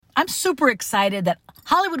I'm super excited that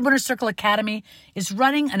Hollywood Winter Circle Academy is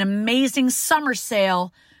running an amazing summer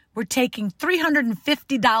sale. We're taking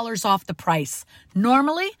 $350 off the price.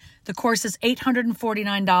 Normally, the course is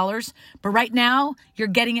 $849, but right now, you're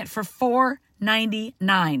getting it for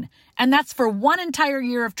 $499. And that's for one entire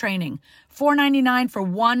year of training. $499 for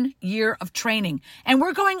 1 year of training. And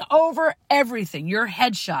we're going over everything. Your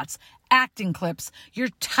headshots, acting clips, your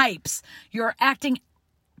types, your acting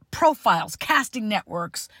profiles, casting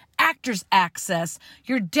networks, actors access,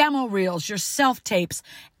 your demo reels, your self-tapes,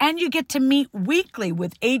 and you get to meet weekly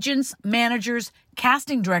with agents, managers,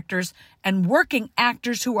 casting directors, and working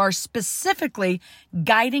actors who are specifically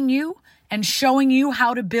guiding you and showing you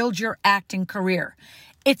how to build your acting career.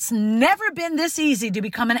 It's never been this easy to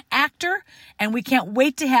become an actor, and we can't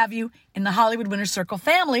wait to have you in the Hollywood Winter Circle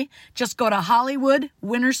family. Just go to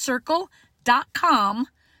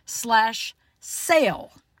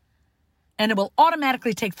HollywoodWinterCircle.com/sale. And it will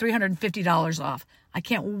automatically take $350 off. I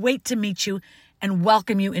can't wait to meet you and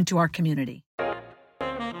welcome you into our community.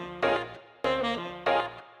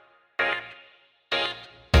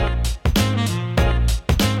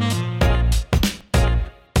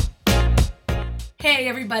 Hey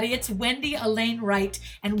everybody, it's Wendy Elaine Wright,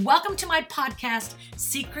 and welcome to my podcast,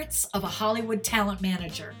 Secrets of a Hollywood Talent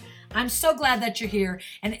Manager. I'm so glad that you're here,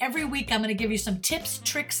 and every week I'm going to give you some tips,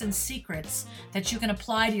 tricks, and secrets that you can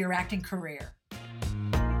apply to your acting career.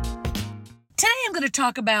 Today I'm going to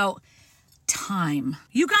talk about time.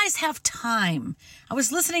 You guys have time. I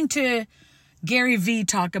was listening to Gary Vee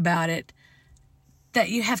talk about it, that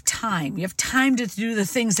you have time. You have time to do the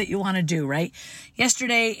things that you want to do, right?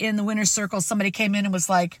 Yesterday in the Winter Circle, somebody came in and was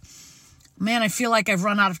like, man, I feel like I've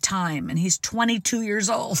run out of time. And he's 22 years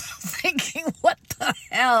old. Thinking, what the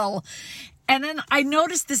hell? And then I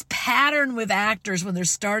noticed this pattern with actors when they're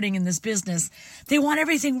starting in this business. They want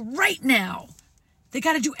everything right now. They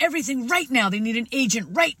got to do everything right now. They need an agent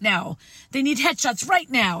right now. They need headshots right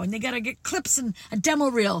now. And they got to get clips and a demo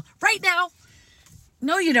reel right now.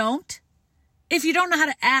 No, you don't. If you don't know how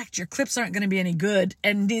to act, your clips aren't going to be any good,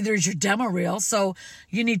 and neither is your demo reel. So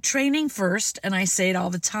you need training first, and I say it all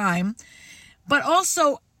the time. But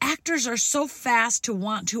also, actors are so fast to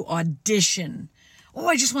want to audition. Oh,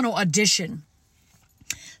 I just want to audition.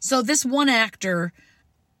 So this one actor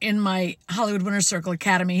in my Hollywood Winter Circle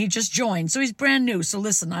Academy, he just joined. So he's brand new. So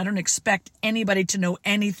listen, I don't expect anybody to know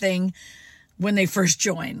anything when they first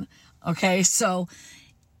join. Okay, so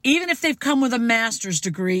even if they've come with a master's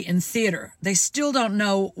degree in theater, they still don't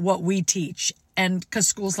know what we teach. And because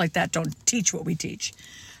schools like that don't teach what we teach.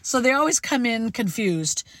 So they always come in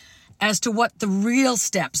confused as to what the real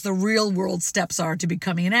steps, the real world steps are to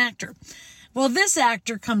becoming an actor. Well, this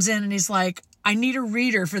actor comes in and he's like, I need a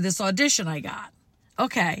reader for this audition I got.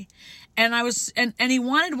 Okay. And he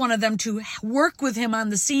wanted one of them to work with him on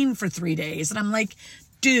the scene for 3 days. And I'm like,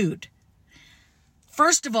 dude,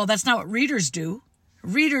 first of all, that's not what readers do.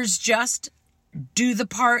 Readers just do the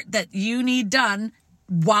part that you need done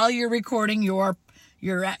while you're recording your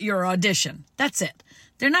audition. That's it.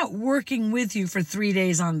 They're not working with you for 3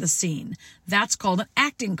 days on the scene. That's called an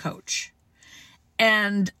acting coach.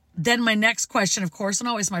 And then my next question, of course, and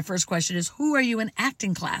always my first question is, who are you in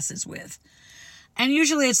acting classes with? And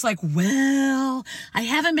usually it's like, well, I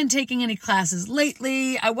haven't been taking any classes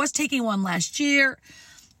lately. I was taking one last year.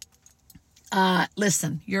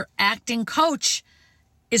 Listen, your acting coach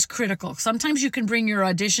is critical. Sometimes you can bring your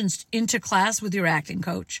auditions into class with your acting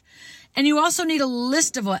coach. And you also need a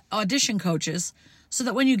list of audition coaches so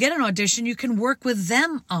that when you get an audition, you can work with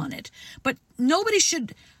them on it. But an audition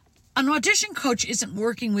coach isn't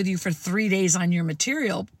working with you for 3 days on your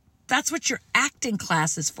material. That's what your acting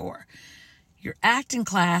class is for. Your acting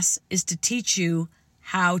class is to teach you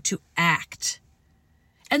how to act.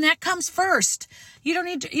 And that comes first. You don't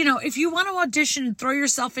need to, if you want to audition and throw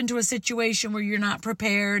yourself into a situation where you're not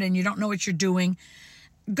prepared and you don't know what you're doing,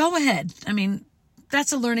 go ahead. I mean,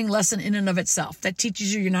 that's a learning lesson in and of itself. That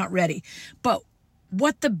teaches you you're not ready. But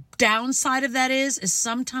what the downside of that is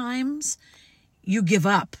sometimes you give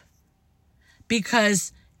up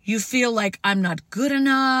because you feel like I'm not good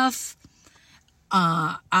enough.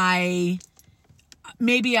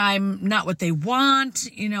 Maybe I'm not what they want.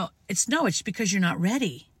 It's because you're not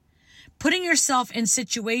ready. Putting yourself in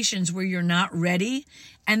situations where you're not ready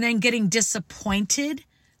and then getting disappointed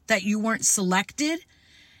that you weren't selected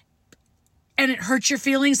and it hurts your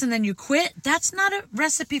feelings and then you quit, that's not a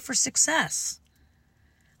recipe for success.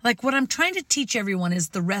 Like what I'm trying to teach everyone is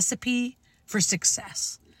the recipe for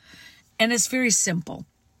success. And it's very simple.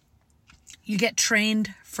 You get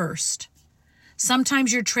trained first.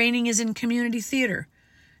 Sometimes your training is in community theater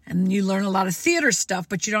and you learn a lot of theater stuff,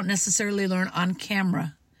 but you don't necessarily learn on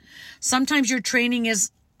camera. Sometimes your training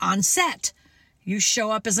is on set. You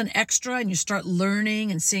show up as an extra and you start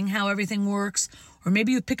learning and seeing how everything works. Or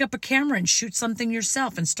maybe you pick up a camera and shoot something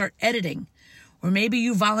yourself and start editing. Or maybe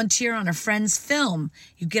you volunteer on a friend's film.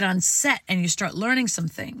 You get on set and you start learning some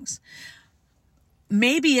things.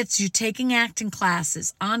 Maybe it's you taking acting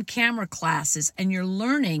classes, on-camera classes, and you're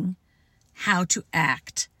learning how to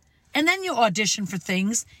act. And then you audition for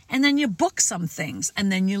things, and then you book some things,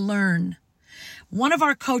 and then you learn. One of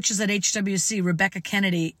our coaches at HWC, Rebecca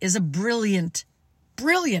Kennedy, is a brilliant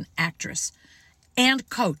actress and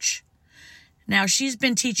coach. Now, she's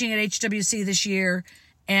been teaching at HWC this year,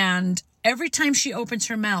 and every time she opens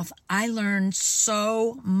her mouth, I learn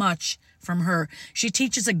so much from her. She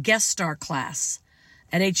teaches a guest star class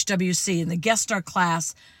at HWC, and the guest star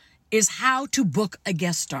class is how to book a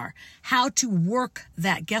guest star, how to work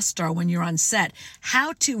that guest star when you're on set,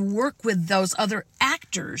 how to work with those other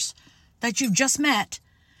actors that you've just met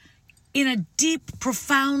in a deep,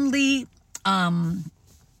 profoundly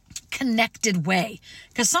connected way.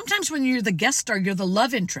 Because sometimes when you're the guest star, you're the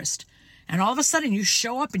love interest. And all of a sudden you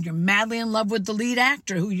show up and you're madly in love with the lead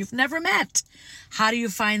actor who you've never met. How do you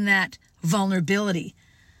find that vulnerability?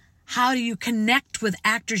 How do you connect with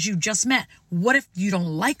actors you just met? What if you don't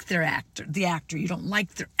like the actor, you don't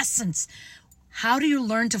like their essence? How do you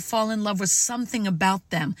learn to fall in love with something about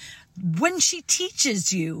them? When she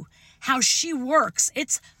teaches you how she works,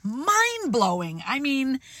 it's mind-blowing. I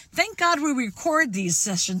mean, thank God we record these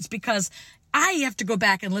sessions because I have to go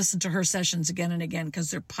back and listen to her sessions again and again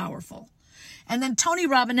because they're powerful. And then Tony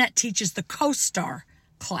Robinette teaches the co-star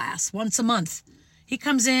class once a month. He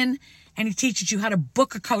comes in and he teaches you how to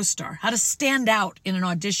book a co-star, how to stand out in an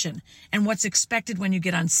audition, and what's expected when you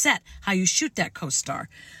get on set, how you shoot that co-star.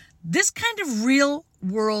 This kind of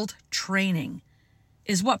real-world training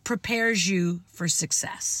is what prepares you for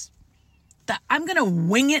success. The I'm going to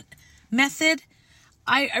wing it method,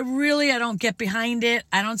 I don't get behind it.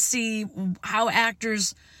 I don't see how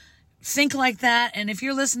actors think like that. And if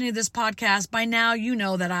you're listening to this podcast by now, you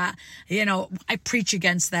know that I preach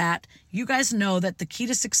against that. You guys know that the key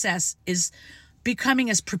to success is becoming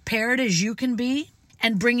as prepared as you can be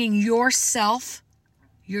and bringing yourself,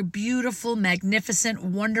 your beautiful, magnificent,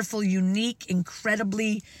 wonderful, unique,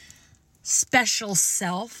 incredibly special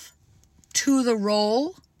self to the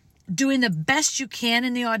role, doing the best you can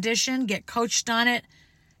in the audition, get coached on it,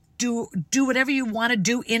 do whatever you want to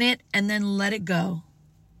do in it, and then let it go.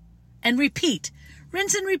 And repeat.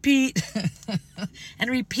 Rinse and repeat. And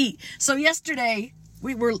repeat. So yesterday,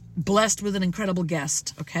 we were blessed with an incredible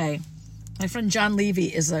guest, okay? My friend John Levy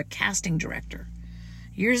is a casting director.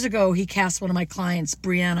 Years ago, he cast one of my clients,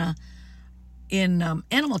 Brianna, in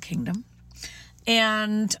Animal Kingdom.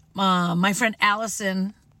 And my friend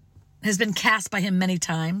Allison has been cast by him many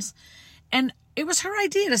times. And it was her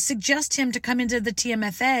idea to suggest him to come into the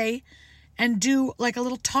TMFA and do like a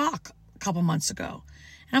little talk a couple months ago.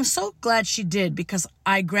 And I'm so glad she did because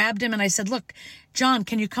I grabbed him and I said, look, John,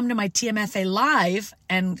 can you come to my TMFA live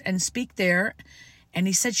and speak there? And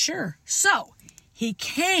he said, sure. So he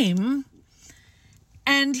came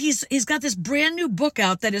and he's got this brand new book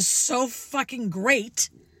out that is so fucking great,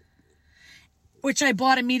 which I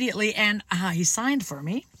bought immediately, and he signed for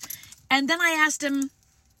me. And then I asked him,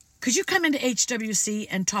 could you come into HWC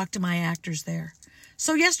and talk to my actors there?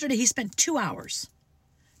 So yesterday he spent 2 hours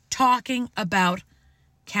talking about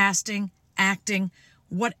casting, acting,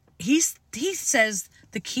 what he says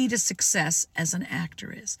the key to success as an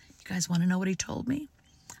actor is. You guys want to know what he told me?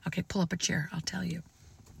 Okay, pull up a chair. I'll tell you.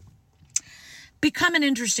 Become an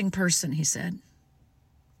interesting person, he said.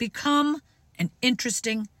 Become an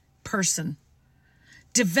interesting person.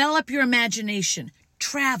 Develop Imagination.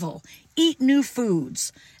 Travel. Eat new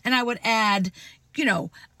foods. And I would add,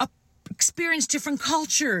 experience different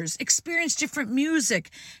cultures, experience different music,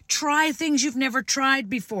 try things you've never tried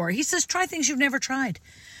before. He says, try things you've never tried.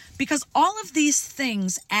 Because all of these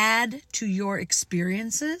things add to your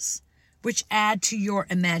experiences, which add to your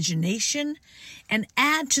imagination and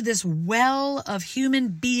add to this well of human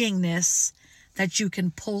beingness that you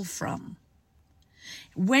can pull from.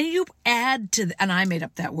 When you add to, and I made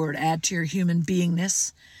up that word, add to your human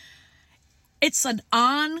beingness, it's an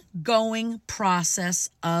ongoing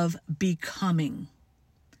process of becoming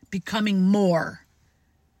more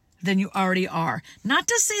than you already are. Not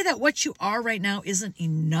to say that what you are right now isn't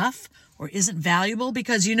enough or isn't valuable,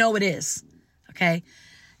 because you know it is. Okay?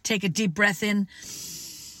 Take a deep breath in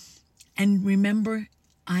and remember,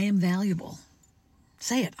 I am valuable.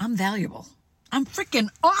 Say it, I'm valuable. I'm freaking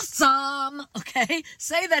awesome. Okay?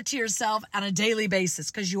 Say that to yourself on a daily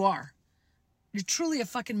basis, because you are. You're truly a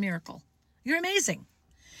fucking miracle. You're amazing.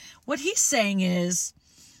 What he's saying is,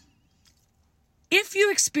 If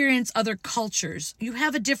you experience other cultures, you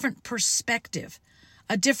have a different perspective,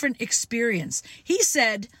 a different experience. He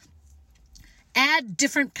said, add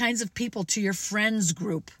different kinds of people to your friends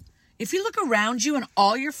group. If you look around you and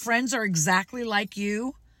all your friends are exactly like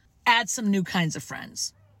you, add some new kinds of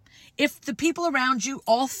friends. If the people around you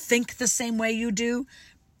all think the same way you do,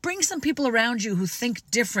 bring some people around you who think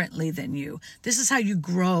differently than you. This is how you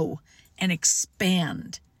grow and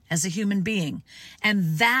expand as a human being.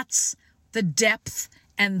 And that's the depth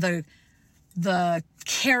and the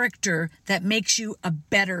character that makes you a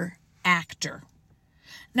better actor.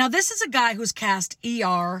 Now, this is a guy who's cast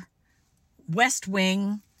ER, West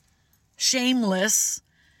Wing, Shameless,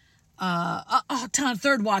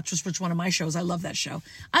 Third Watch was one of my shows. I love that show.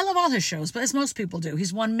 I love all his shows, but as most people do.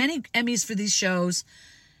 He's won many Emmys for these shows.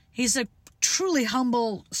 He's a truly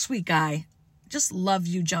humble, sweet guy. Just love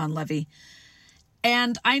you, John Levy.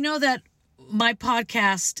 And I know that my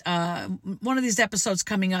podcast, one of these episodes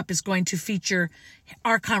coming up is going to feature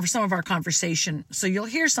some of our conversation. So you'll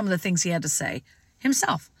hear some of the things he had to say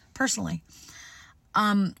himself, personally.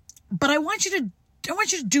 But I want you to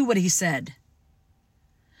do what he said.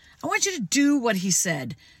 I want you to do what he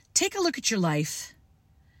said. Take a look at your life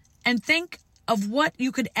and think of what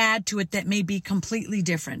you could add to it that may be completely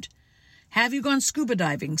different. Have you gone scuba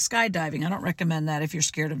diving, skydiving? I don't recommend that if you're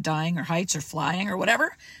scared of dying or heights or flying or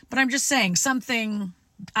whatever. But I'm just saying something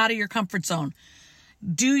out of your comfort zone.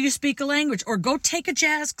 Do you speak a language? Or go take a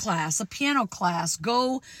jazz class, a piano class.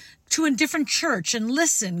 Go to a different church and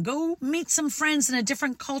listen. Go meet some friends in a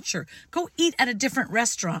different culture. Go eat at a different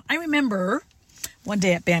restaurant. I remember one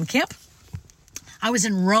day at band camp, I was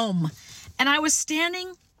in Rome and I was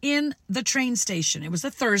standing in the train station. It was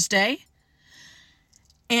a Thursday.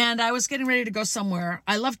 And I was getting ready to go somewhere.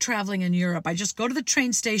 I love traveling in Europe. I just go to the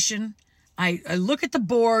train station. I look at the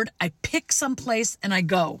board. I pick some place and I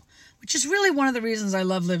go, which is really one of the reasons I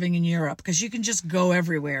love living in Europe, because you can just go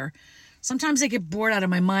everywhere. Sometimes I get bored out of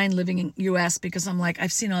my mind living in U.S. because I'm like,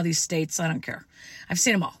 I've seen all these states. I don't care. I've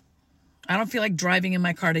seen them all. I don't feel like driving in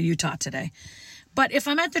my car to Utah today. But if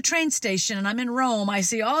I'm at the train station and I'm in Rome, I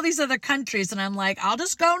see all these other countries and I'm like, I'll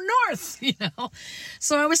just go north,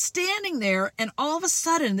 So I was standing there and all of a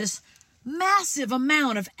sudden this massive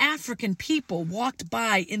amount of African people walked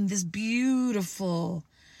by in this beautiful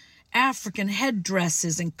African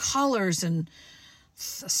headdresses and colors and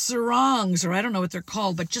sarongs, or I don't know what they're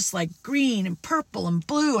called, but just like green and purple and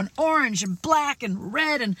blue and orange and black and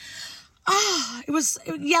red. And it was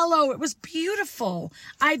yellow. It was beautiful.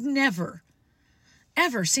 I'd never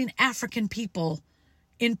ever seen African people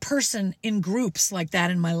in person in groups like that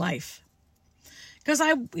in my life. Because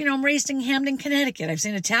I'm raised in Hamden, Connecticut. I've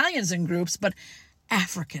seen Italians in groups, but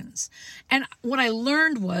Africans. And what I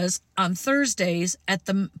learned was on Thursdays at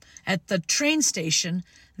the train station,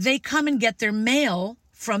 they come and get their mail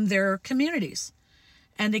from their communities.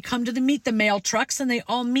 And they come to meet the mail trucks and they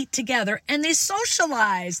all meet together and they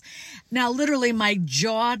socialize. Now, literally, my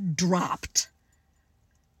jaw dropped.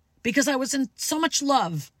 Because I was in so much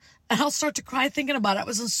love. And I'll start to cry thinking about it. I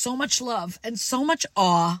was in so much love and so much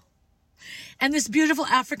awe. And this beautiful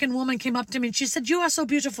African woman came up to me and she said, "You are so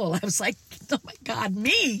beautiful." I was like, oh my God,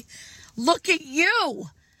 me? Look at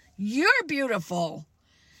you. You're beautiful.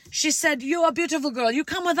 She said, "You are a beautiful girl. You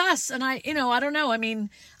come with us." And I don't know. I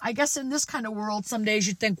mean, I guess in this kind of world, some days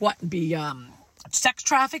you'd think, what, be sex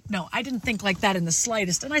trafficked? No, I didn't think like that in the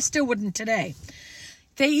slightest. And I still wouldn't today.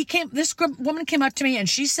 This woman came up to me and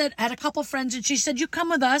she said, had a couple friends, and she said, "You come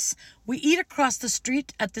with us. We eat across the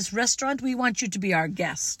street at this restaurant. We want you to be our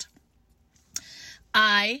guest."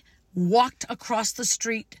 I walked across the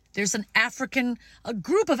street. There's a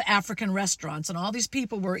group of African restaurants, and all these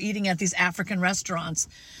people were eating at these African restaurants.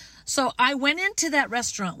 So I went into that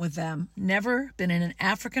restaurant with them. Never been in an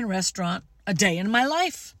African restaurant a day in my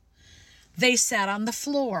life. They sat on the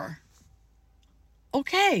floor.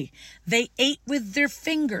 Okay, they ate with their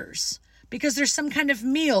fingers because there's some kind of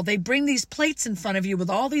meal. They bring these plates in front of you with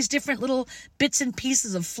all these different little bits and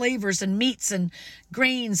pieces of flavors and meats and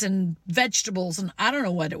grains and vegetables and I don't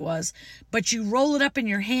know what it was, but you roll it up in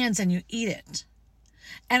your hands and you eat it.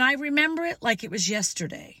 And I remember it like it was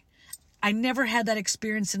yesterday. I never had that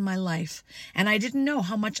experience in my life, and I didn't know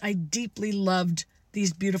how much I deeply loved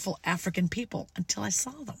these beautiful African people until I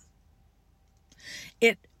saw them.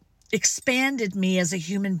 It expanded me as a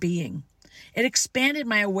human being. It expanded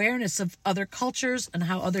my awareness of other cultures and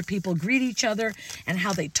how other people greet each other and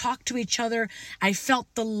how they talk to each other. I felt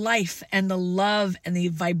the life and the love and the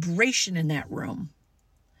vibration in that room.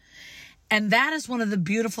 And that is one of the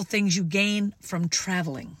beautiful things you gain from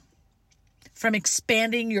traveling, from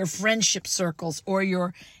expanding your friendship circles or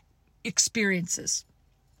your experiences.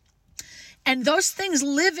 And those things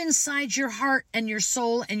live inside your heart and your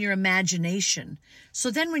soul and your imagination. So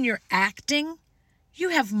then when you're acting, you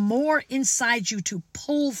have more inside you to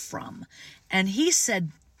pull from. And he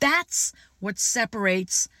said that's what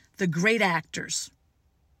separates the great actors.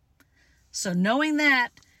 So knowing that,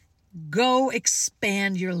 go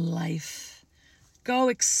expand your life. Go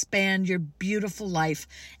expand your beautiful life.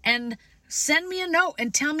 And send me a note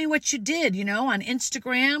and tell me what you did, on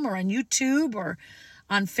Instagram or on YouTube or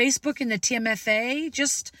on Facebook in the TMFA.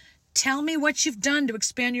 Just tell me what you've done to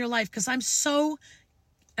expand your life, because I'm so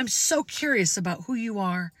curious about who you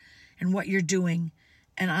are and what you're doing.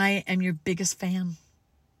 And I am your biggest fan.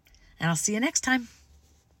 And I'll see you next time.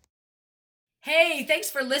 Hey,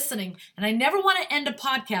 thanks for listening. And I never want to end a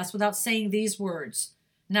podcast without saying these words.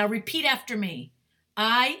 Now repeat after me.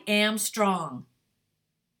 I am strong.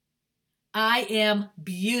 I am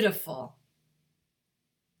beautiful.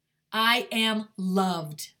 I am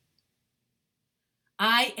loved.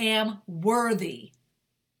 I am worthy.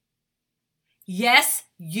 Yes,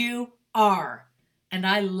 you are. And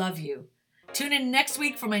I love you. Tune in next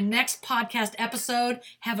week for my next podcast episode.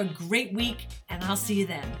 Have a great week, and I'll see you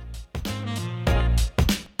then.